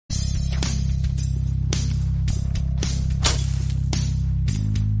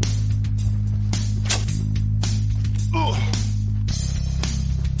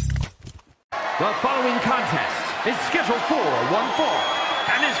contest is scheduled for one fall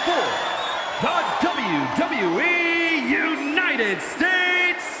and is for the WWE United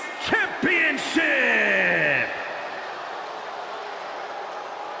States Championship.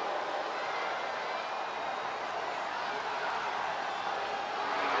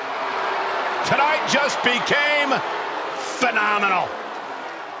 Tonight just became phenomenal.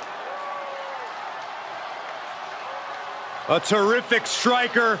 A terrific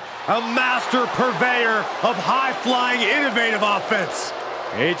striker, a master purveyor of high-flying, innovative offense.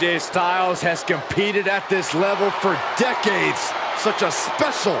 AJ Styles has competed at this level for decades. Such a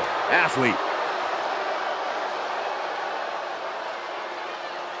special athlete.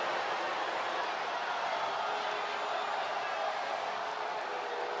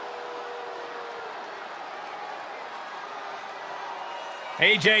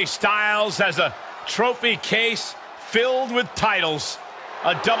 AJ Styles has a trophy case filled with titles.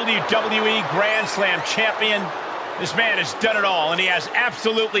 A WWE Grand Slam champion. This man has done it all, and he has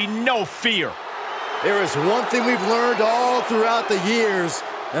absolutely no fear. There is one thing we've learned all throughout the years,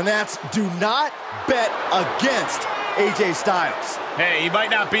 and that's do not bet against AJ Styles. Hey, he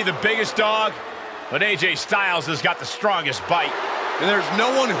might not be the biggest dog, but AJ Styles has got the strongest bite. And there's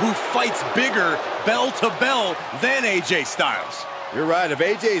no one who fights bigger, bell to bell, than AJ Styles. You're right. If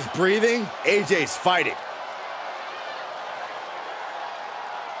AJ's breathing, AJ's fighting.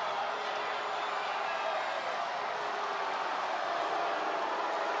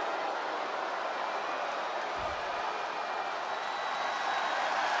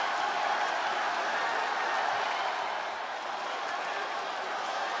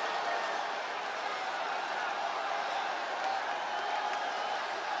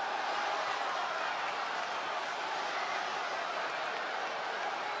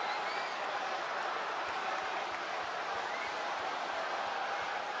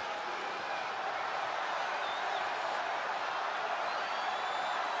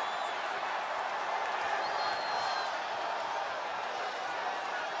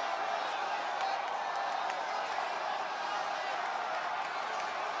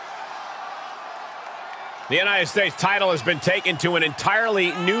 The United States title has been taken to an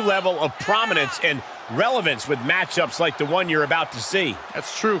entirely new level of prominence and relevance with matchups like the one you're about to see.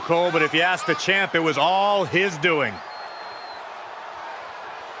 That's true, Cole, but if you ask the champ, it was all his doing.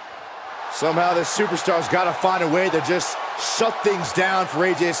 Somehow this superstar's got to find a way to just shut things down for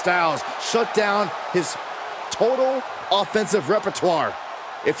AJ Styles. Shut down his total offensive repertoire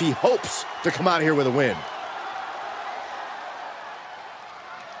if he hopes to come out here with a win.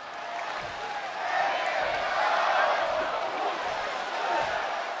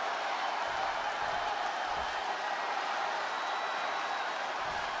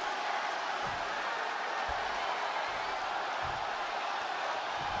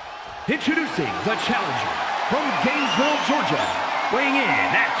 Introducing the challenger from Gainesville, Georgia, weighing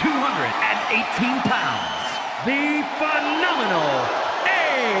in at 218 pounds, the phenomenal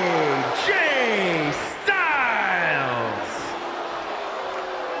AJ Styles.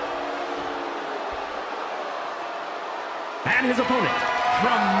 And his opponent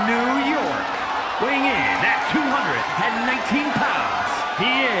from New York, weighing in at 219 pounds,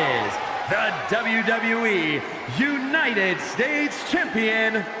 he is the WWE United States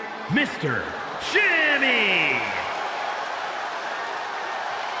Champion, Mr. Jimmy.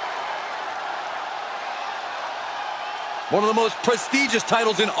 One of the most prestigious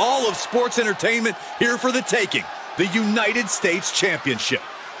titles in all of sports entertainment here for the taking, the United States Championship.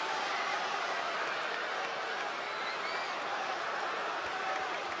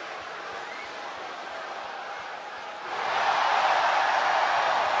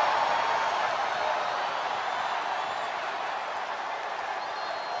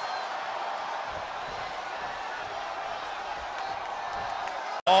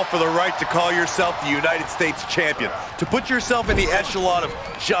 All for the right to call yourself the United States Champion, to put yourself in the echelon of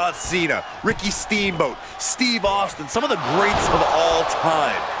John Cena, Ricky Steamboat, Steve Austin, some of the greats of all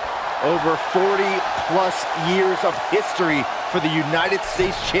time. Over 40-plus years of history for the United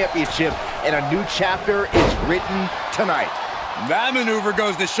States Championship, and a new chapter is written tonight. That maneuver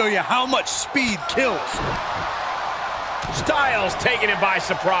goes to show you how much speed kills. Styles taking him by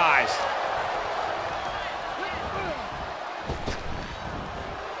surprise.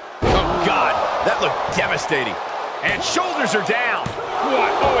 God, that looked devastating. And shoulders are down.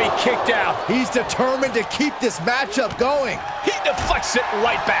 What? Oh, he kicked out. He's determined to keep this matchup going. He deflects it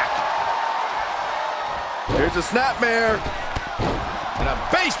right back. Here's a snapmare. And a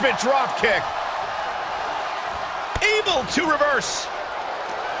basement drop kick. Able to reverse.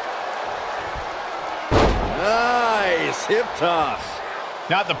 Nice hip toss.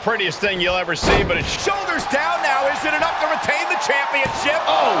 Not the prettiest thing you'll ever see, but it's... Shoulders down now. Is it enough to retain the championship?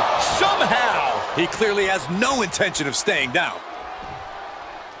 Oh, somehow. He clearly has no intention of staying down.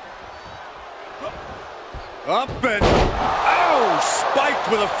 Up and... Oh, spiked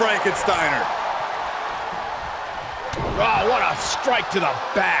with a Frankensteiner. Oh, what a strike to the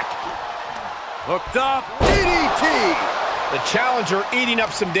back. Hooked up. DDT. The challenger eating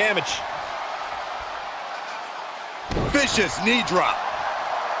up some damage. Vicious knee drop.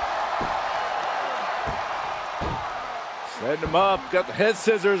 Setting him up. Got the head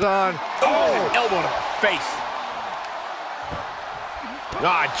scissors on. Oh, an elbow to the face.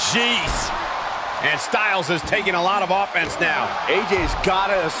 Ah, jeez. And Styles is taking a lot of offense now. AJ's got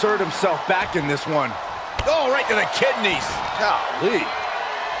to assert himself back in this one. Oh, right to the kidneys. Golly.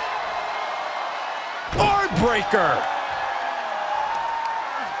 Arm breaker.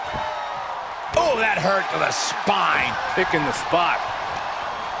 Oh, that hurt to the spine. Picking the spot.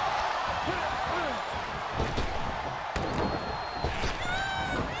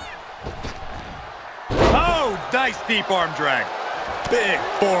 Oh, nice deep arm drag. Big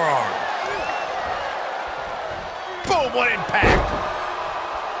forearm. Boom, what impact.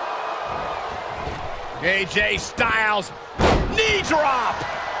 AJ Styles, knee drop.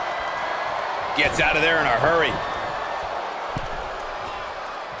 Gets out of there in a hurry.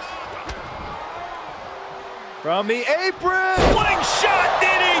 From the apron. Slingshot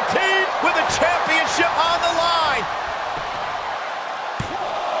DDT with the championship on the line.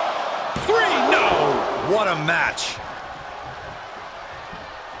 3, no. What a match.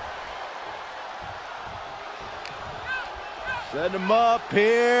 Set him up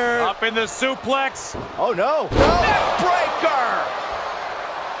here. Up in the suplex. Oh, no. Neck breaker.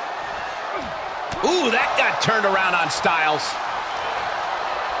 Ooh, that got turned around on Styles.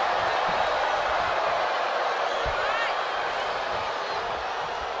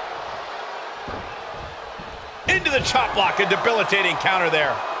 Into the chop block, a debilitating counter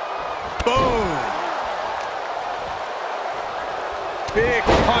there. Boom. Big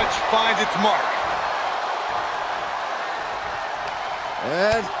punch finds its mark.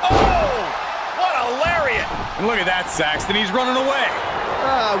 And Oh, what a lariat. And look at that, Saxton. He's running away.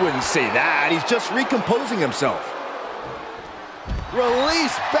 I wouldn't say that. He's just recomposing himself.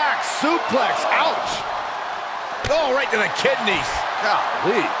 Release back suplex. Ouch. Oh, right to the kidneys.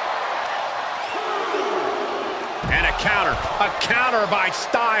 Golly. And a counter by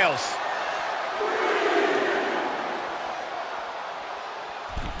Styles.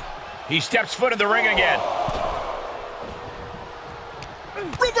 He steps foot in the ring again.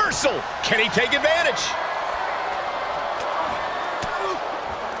 Reversal. Can he take advantage?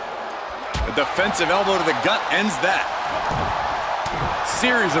 A defensive elbow to the gut ends that.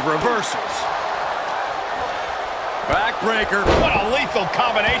 Series of reversals. Backbreaker. What a lethal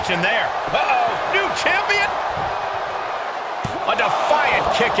combination there. Uh-oh, new champion. A defiant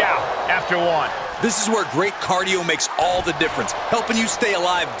kick out after one. This is where great cardio makes all the difference, helping you stay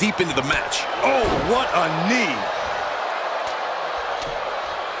alive deep into the match. Oh, what a knee.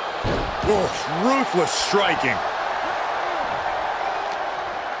 Oof, ruthless striking.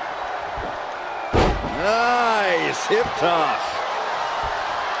 Nice hip toss.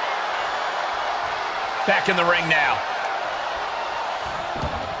 Back in the ring now.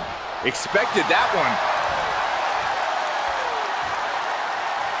 Expected that one.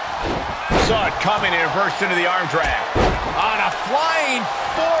 Saw it coming and reversed into the arm drag. On a flying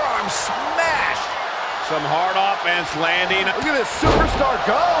forearm smash. Some hard offense landing. Look at this superstar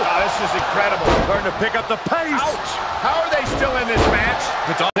go. Oh, this is incredible. Starting to pick up the pace. Ouch. How are they still in this match?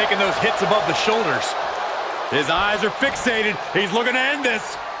 It's on taking those hits above the shoulders. His eyes are fixated. He's looking to end this.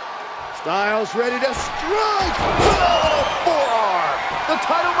 Styles ready to strike. Oh, forearm. The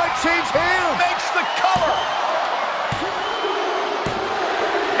title might change hands. Makes the cover.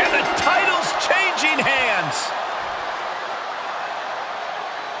 And the title's changing hands.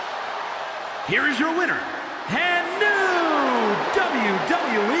 Here is your winner, and new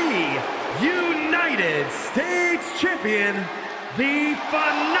WWE United States Champion, the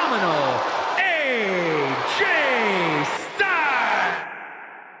phenomenal AJ